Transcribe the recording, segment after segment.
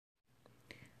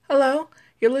Hello,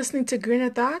 you're listening to Greener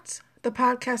Thoughts, the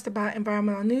podcast about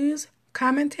environmental news,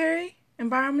 commentary,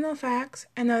 environmental facts,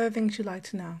 and other things you'd like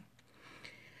to know.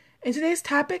 In today's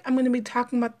topic, I'm going to be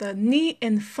talking about the neat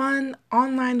and fun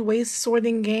online waste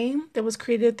sorting game that was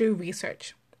created through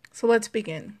research. So let's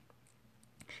begin.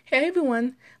 Hey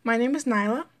everyone, my name is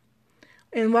Nyla,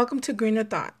 and welcome to Greener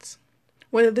Thoughts.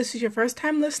 Whether this is your first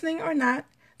time listening or not,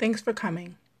 thanks for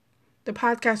coming. The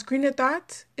podcast Greener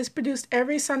Thoughts is produced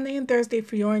every Sunday and Thursday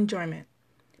for your enjoyment.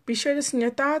 Be sure to send your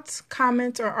thoughts,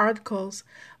 comments, or articles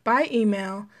by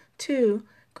email to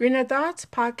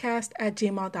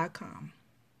greenerthoughtspodcast@gmail.com.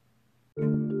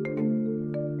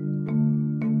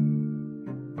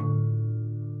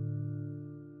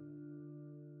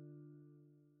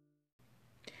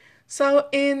 So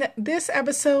in this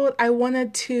episode, I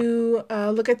wanted to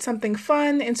look at something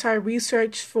fun, and so I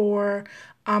researched for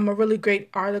a really great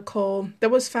article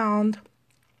that was found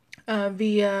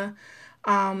via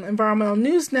Environmental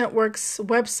News Network's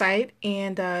website,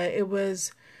 and it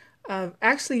was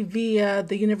actually via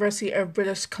the University of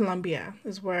British Columbia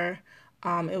is where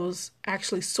it was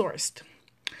actually sourced.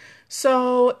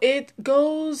 So it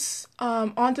goes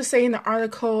on to say in the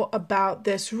article about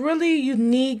this really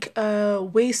unique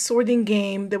waste sorting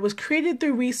game that was created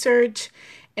through research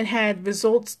and had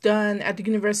results done at the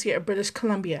University of British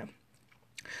Columbia.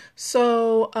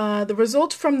 So the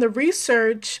results from the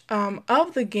research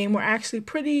of the game were actually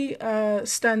pretty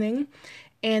stunning.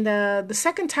 And the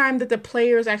second time that the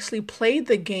players actually played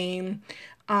the game,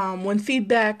 when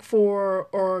feedback for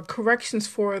or corrections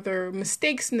for their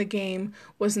mistakes in the game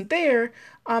wasn't there,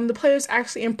 the players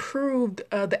actually improved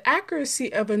the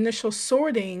accuracy of initial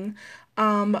sorting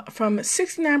from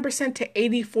 69% to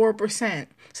 84%.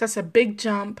 So that's a big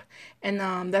jump, and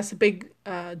that's a big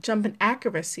jump in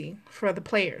accuracy for the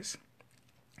players.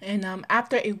 And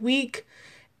after a week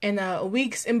and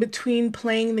weeks in between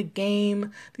playing the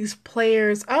game, these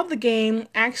players of the game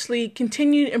actually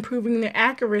continued improving their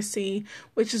accuracy,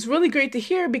 which is really great to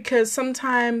hear because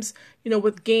sometimes,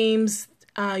 with games,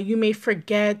 you may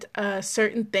forget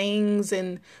certain things,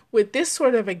 and with this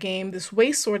sort of a game, this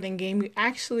waste sorting game, they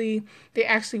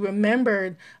actually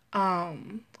remembered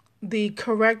the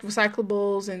correct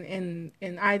recyclables and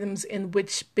items in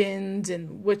which bins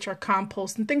and which are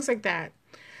compost and things like that.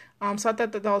 So I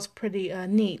thought that was pretty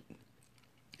neat.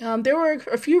 There were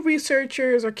a few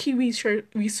researchers or key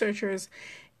researchers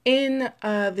in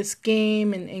this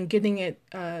game and getting it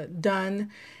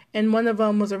done. And one of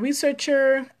them was a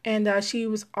researcher, and she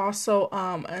was also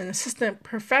an assistant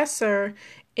professor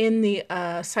in the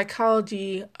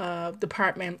psychology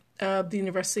department of the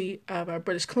University of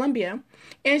British Columbia.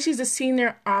 And she's a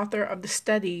senior author of the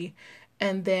study.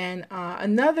 And then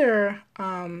another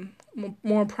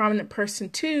more prominent person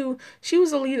too, she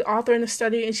was a lead author in the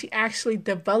study, and she actually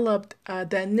developed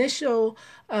the initial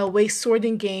waste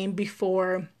sorting game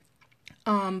before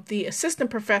the assistant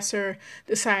professor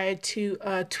decided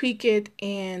to tweak it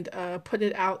and put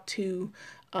it out to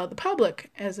the public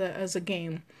as a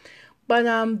game. But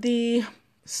the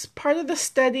part of the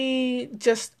study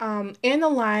just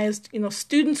analyzed,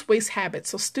 students' waste habits.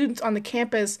 So students on the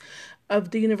campus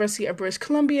of the University of British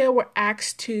Columbia were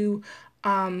asked to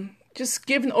just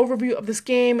give an overview of this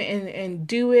game and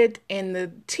do it. And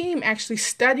the team actually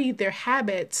studied their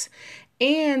habits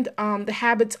and the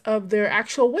habits of their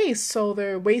actual waste. So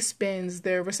their waste bins,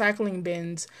 their recycling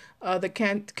bins, the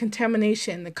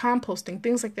contamination, the composting,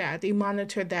 things like that. They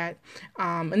monitored that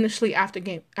initially after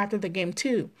the game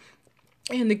too.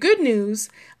 And the good news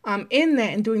in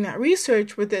that and doing that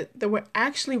research was that there were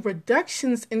actually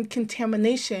reductions in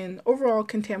contamination, overall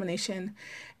contamination,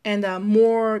 and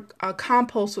more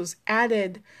compost was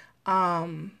added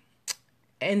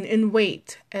in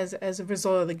weight as a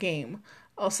result of the game.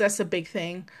 Also, that's a big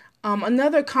thing.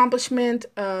 Another accomplishment,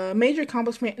 major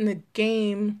accomplishment in the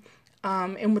game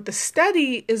and with the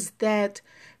study is that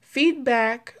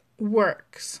feedback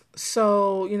works.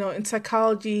 So, in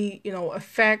psychology,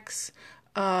 effects,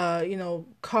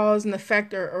 cause and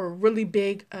effect are really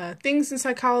big things in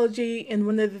psychology. And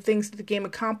one of the things that the game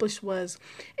accomplished was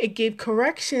it gave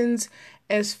corrections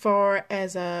as far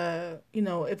as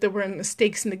if there were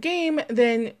mistakes in the game,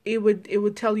 then it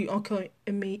would tell you, okay,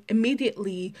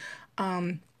 immediately,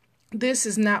 this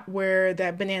is not where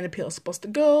that banana peel is supposed to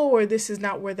go, or this is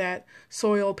not where that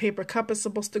soil paper cup is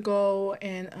supposed to go,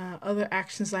 and other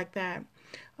actions like that.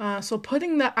 So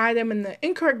putting the item in the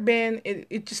incorrect bin,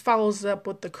 it just follows up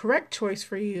with the correct choice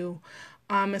for you.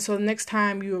 And so the next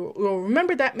time you'll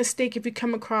remember that mistake if you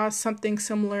come across something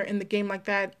similar in the game like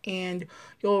that, and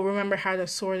you'll remember how to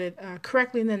sort it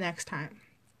correctly the next time.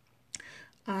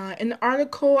 In the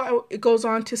article, it goes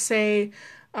on to say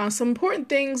Some important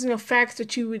things, facts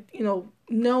that you would,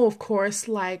 know, of course,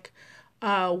 like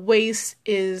waste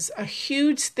is a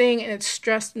huge thing and it's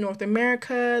stressed in North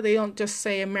America. They don't just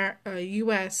say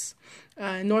U.S.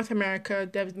 North America.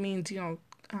 That means,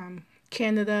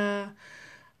 Canada,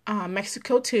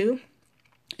 Mexico too.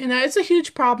 And it's a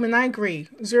huge problem, and I agree.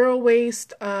 Zero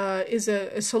waste is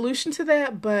a solution to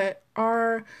that, but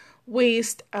our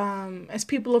waste, as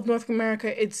people of North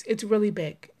America, it's really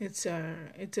big. It's a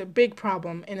big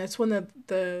problem, and it's one of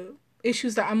the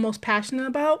issues that I'm most passionate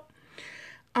about.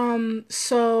 Some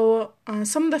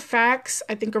of the facts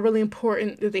I think are really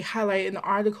important that they highlight in the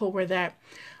article were that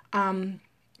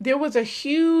there was a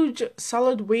huge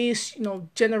solid waste,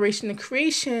 generation and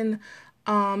creation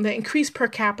that increased per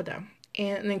capita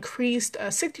and increased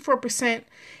 64%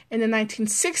 in the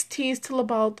 1960s till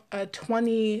about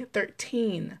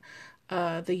 2013,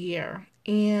 the year.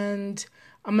 And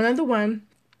another one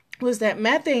was that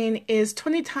methane is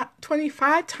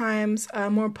 25 times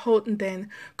more potent than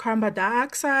carbon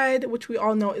dioxide, which we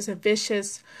all know is a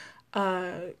vicious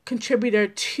contributor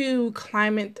to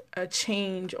climate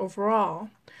change overall.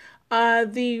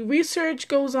 The research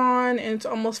goes on, and it's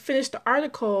almost finished the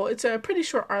article. It's a pretty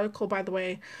short article, by the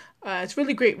way. It's a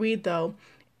really great read, though.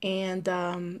 And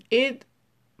it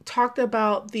talked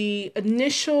about the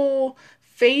initial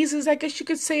phases, I guess you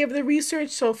could say, of the research.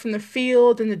 So from the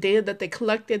field and the data that they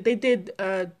collected, they did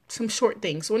some short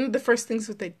things. One of the first things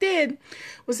that they did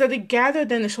was that they gathered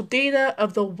the initial data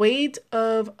of the weight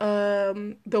of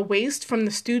the waste from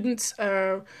the students'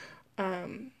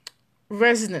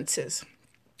 residences.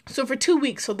 So for 2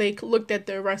 weeks, so they looked at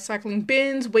the recycling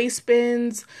bins, waste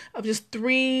bins of just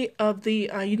 3 of the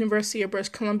University of British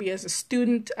Columbia as a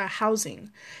student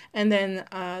housing. And then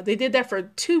they did that for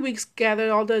 2 weeks, gathered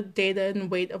all the data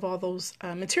and weight of all those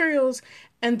materials.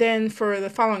 And then for the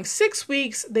following 6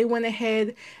 weeks, they went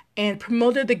ahead and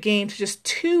promoted the game to just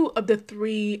 2 of the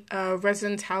 3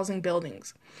 residence housing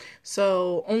buildings.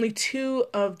 So only 2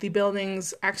 of the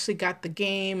buildings actually got the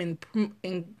game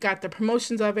and got the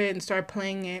promotions of it and started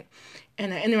playing it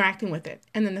and interacting with it.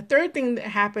 And then the third thing that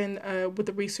happened with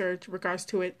the research in regards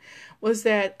to it was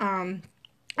that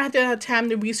at that time,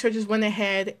 the researchers went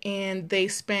ahead and they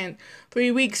spent 3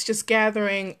 weeks just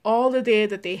gathering all the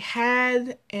data that they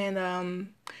had, and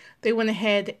they went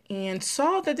ahead and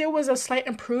saw that there was a slight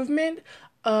improvement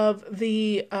of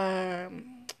the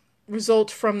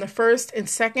result from the first and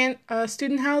second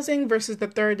student housing versus the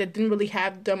third that didn't really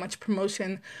have that much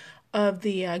promotion of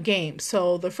the game.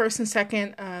 So the first and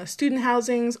second student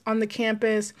housings on the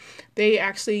campus, they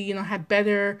actually, had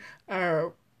better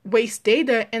waste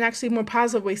data and actually more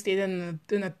positive waste data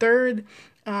than the third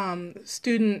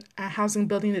student housing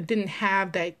building that didn't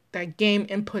have that game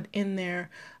input in their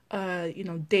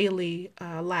daily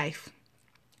life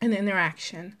and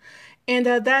interaction. And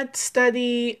that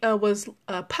study was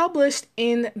published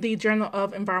in the Journal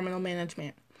of Environmental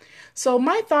Management. So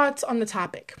my thoughts on the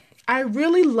topic. I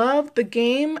really loved the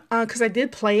game because I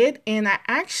did play it, and I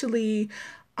actually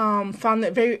found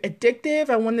it very addictive.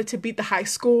 I wanted to beat the high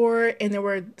score, and there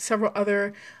were several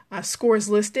other scores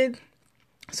listed.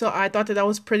 So I thought that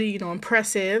was pretty,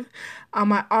 impressive.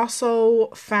 I also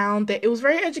found that it was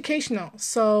very educational.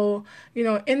 So,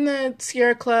 in the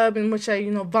Sierra Club in which I,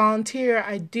 volunteer,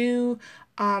 I do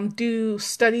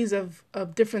studies of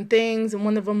different things, and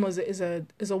one of them is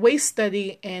a waste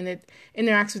study, and it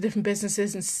interacts with different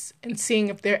businesses and seeing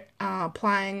if they're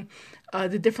applying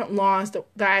the different laws that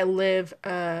I live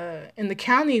in the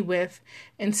county with,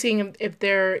 and seeing if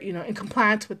they're in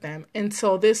compliance with them. And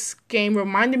so this game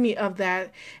reminded me of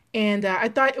that, and I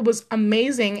thought it was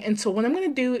amazing. And so what I'm going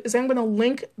to do is I'm going to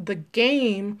link the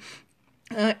game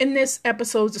in this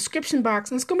episode's description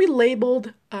box, and it's going to be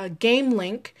labeled game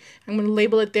link. I'm going to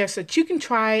label it there so that you can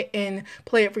try and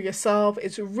play it for yourself.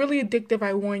 It's really addictive,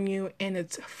 I warn you, and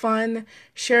it's fun.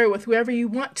 Share it with whoever you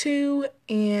want to,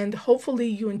 and hopefully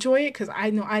you enjoy it, because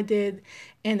I know I did.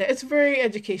 And it's very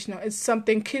educational. It's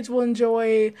something kids will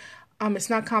enjoy. It's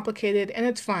not complicated, and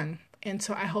it's fun. And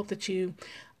so I hope that you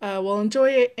will enjoy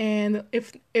it. And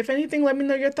if anything, let me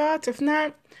know your thoughts. If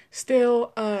not,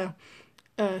 still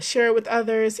share it with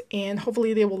others, and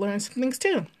hopefully they will learn some things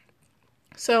too.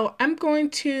 So I'm going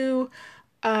to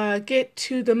get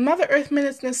to the Mother Earth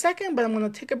minutes in a second, but I'm going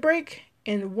to take a break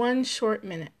in 1 short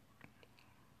minute.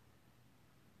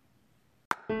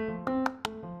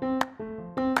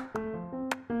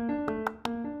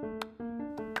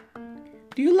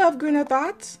 Do you love Greener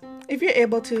Thoughts? If you're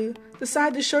able to,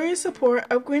 decide to show your support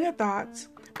of Greener Thoughts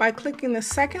by clicking the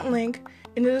second link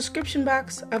in the description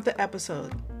box of the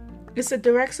episode. It's a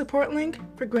direct support link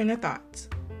for Greener Thoughts.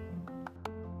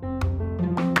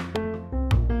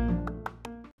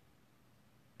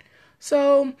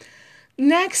 So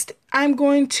next, I'm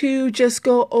going to just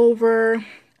go over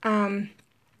in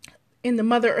the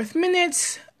Mother Earth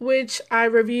Minutes, which I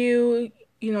review,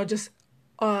 just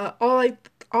uh, all I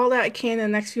all that I can in the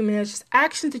next few minutes, just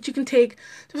actions that you can take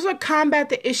to sort of combat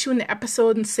the issue in the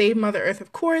episode and save Mother Earth,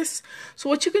 of course. So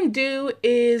what you can do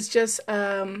is just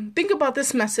think about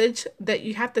this message that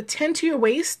you have to tend to your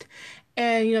waste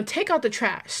and take out the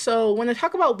trash. So when I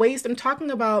talk about waste, I'm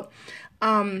talking about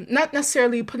not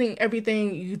necessarily putting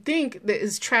everything you think that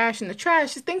is trash in the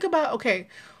trash. Just think about, okay,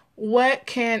 what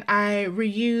can I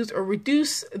reuse or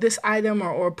reduce this item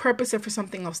or purpose it for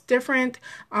something else different?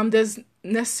 Does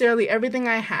necessarily everything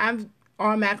I have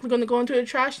automatically going to go into the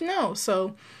trash? No.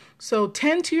 So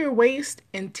tend to your waste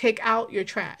and take out your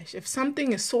trash. If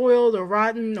something is soiled or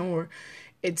rotten or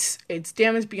it's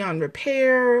damaged beyond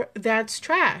repair, that's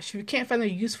trash. If you can't find a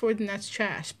use for it, then that's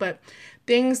trash. But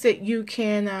things that you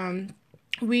can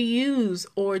reuse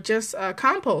or just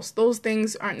compost, those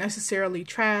things aren't necessarily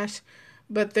trash,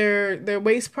 but they're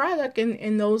waste product,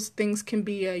 and those things can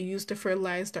be used to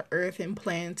fertilize the earth and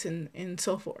plants and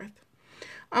so forth.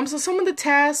 So some of the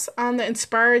tasks that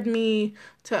inspired me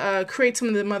to create some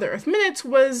of the Mother Earth Minutes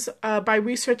was by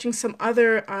researching some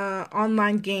other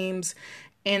online games,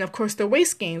 and of course the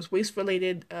waste games,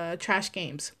 waste-related trash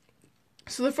games.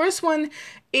 So the first one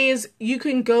is you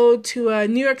can go to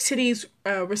New York City's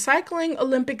Recycling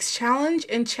Olympics Challenge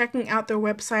and checking out their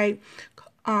website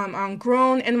on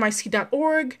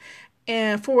grownnyc.org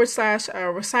and /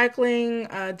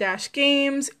 recycling dash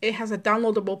games. It has a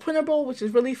downloadable printable, which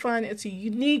is really fun. It's a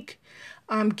unique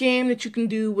game that you can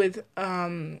do with,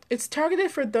 it's targeted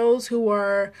for those who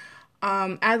are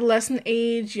adolescent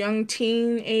age, young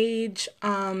teen age,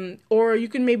 or you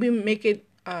can maybe make it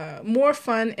more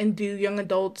fun and do young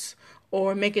adults,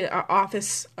 or make it an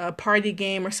office party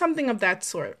game or something of that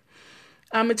sort.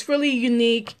 It's really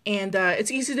unique and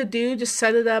it's easy to do. Just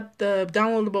set it up, the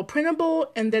downloadable printable,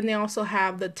 and then they also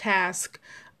have the task,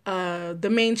 the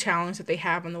main challenge that they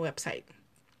have on the website.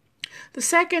 The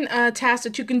second task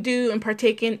that you can do and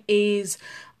partake in is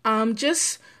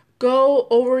just go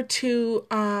over to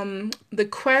the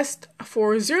Quest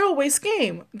for Zero Waste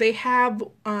game. They have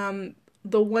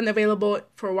the one available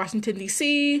for Washington,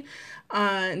 D.C.,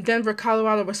 Denver,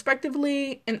 Colorado,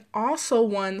 respectively, and also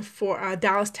one for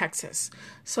Dallas, Texas.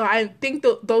 So I think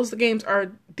those games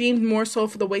are themed more so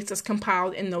for the waste that's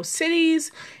compiled in those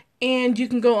cities. And you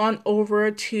can go on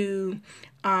over to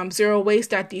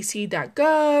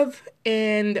zerowaste.dc.gov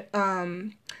and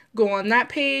go on that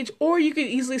page, or you could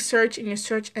easily search in your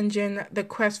search engine the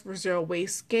Quest for Zero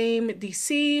Waste game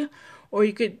DC, or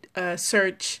you could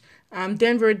search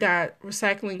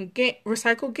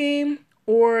Denver.recycle game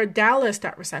or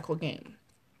Dallas.recycle game.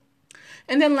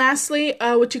 And then lastly,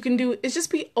 what you can do is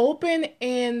just be open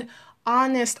and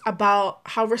honest about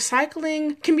how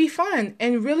recycling can be fun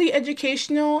and really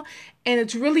educational, and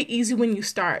it's really easy when you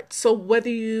start. So whether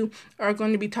you are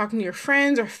going to be talking to your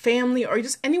friends or family or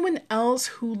just anyone else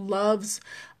who loves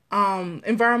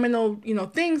environmental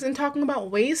things and talking about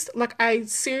waste, like, I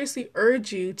seriously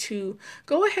urge you to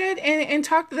go ahead and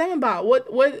talk to them about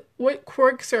what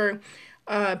quirks or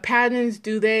patterns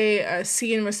do they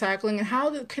see in recycling, and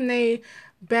how can they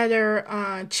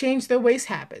better change their waste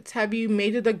habits. Have you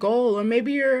made it a goal, or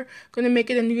maybe you're going to make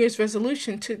it a New Year's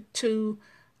resolution to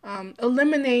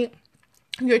eliminate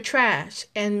your trash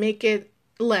and make it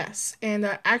less, and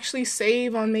actually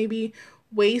save on maybe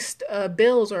waste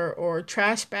bills or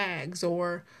trash bags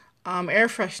or air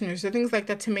fresheners or things like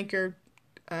that to make your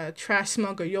trash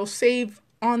smell good. You'll save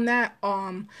on that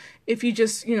if you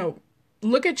just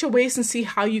look at your waste and see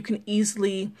how you can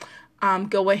easily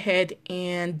go ahead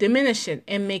and diminish it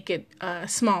and make it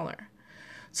smaller.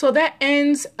 So that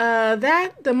ends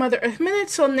the Mother Earth Minute.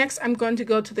 So next I'm going to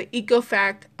go to the Eco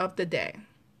Fact of the Day.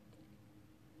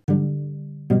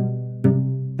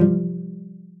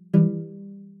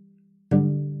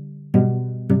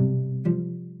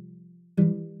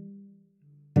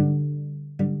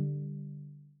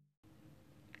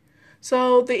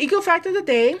 So the Eco Fact of the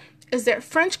Day is that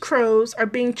French crows are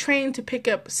being trained to pick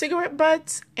up cigarette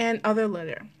butts and other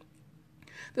litter.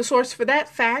 The source for that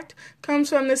fact comes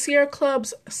from the Sierra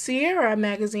Club's Sierra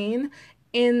magazine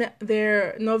in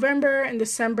their November and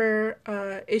December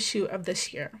issue of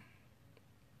this year.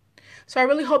 So I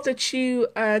really hope that you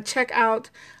check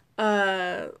out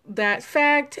that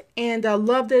fact, and I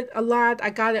loved it a lot.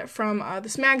 I got it from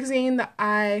this magazine that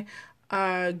I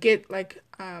get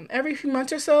every few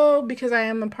months or so, because I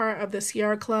am a part of the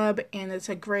Sierra Club, and it's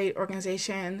a great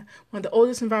organization, one of the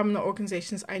oldest environmental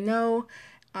organizations I know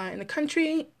in the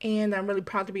country, and I'm really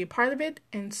proud to be a part of it.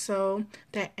 And so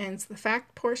that ends the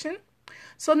fact portion.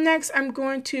 So next, I'm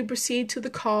going to proceed to the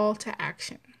call to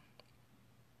action.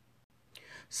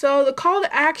 So the call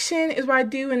to action is what I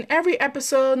do in every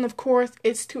episode, and of course,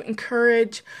 it's to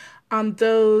encourage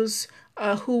those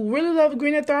who really love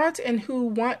Greener Thoughts and who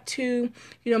want to,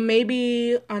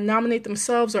 maybe nominate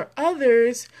themselves or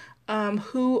others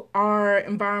who are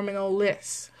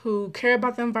environmentalists, who care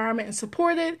about the environment and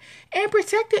support it and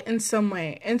protect it in some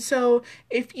way. And so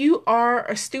if you are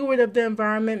a steward of the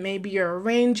environment, maybe you're a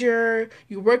ranger,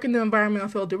 you work in the environmental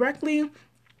field directly,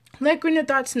 let Greener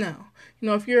Thoughts know.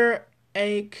 If you're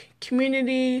a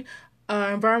community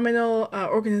environmental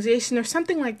organization or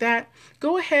something like that,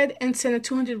 go ahead and send a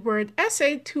 200-word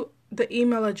essay to the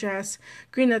email address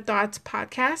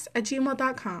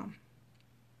greenerthoughtspodcast@gmail.com.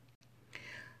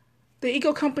 The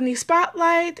Eco Company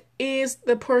Spotlight is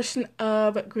the portion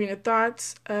of Greener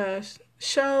Thoughts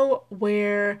show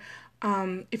where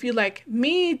if you'd like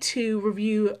me to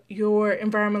review your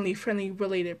environmentally friendly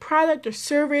related product or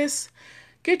service,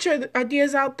 get your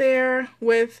ideas out there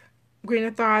with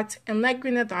Greener Thoughts and let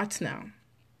Greener Thoughts know.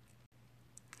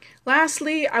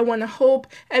 Lastly, I want to hope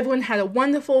everyone had a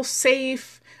wonderful,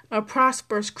 safe,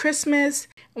 prosperous Christmas.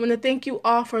 I want to thank you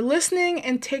all for listening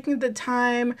and taking the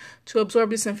time to absorb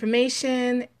this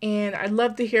information. And I'd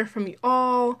love to hear from you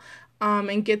all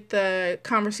and get the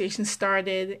conversation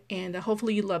started. And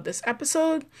hopefully you love this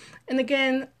episode. And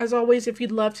again, as always, if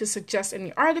you'd love to suggest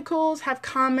any articles, have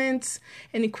comments,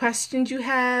 any questions you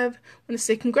have, want to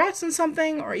say congrats on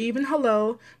something, or even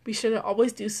hello, be sure to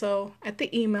always do so at the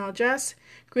email address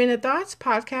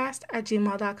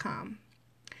greenerthoughtspodcast@gmail.com.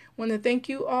 Want to thank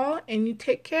you all, and you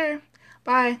take care.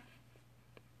 Bye.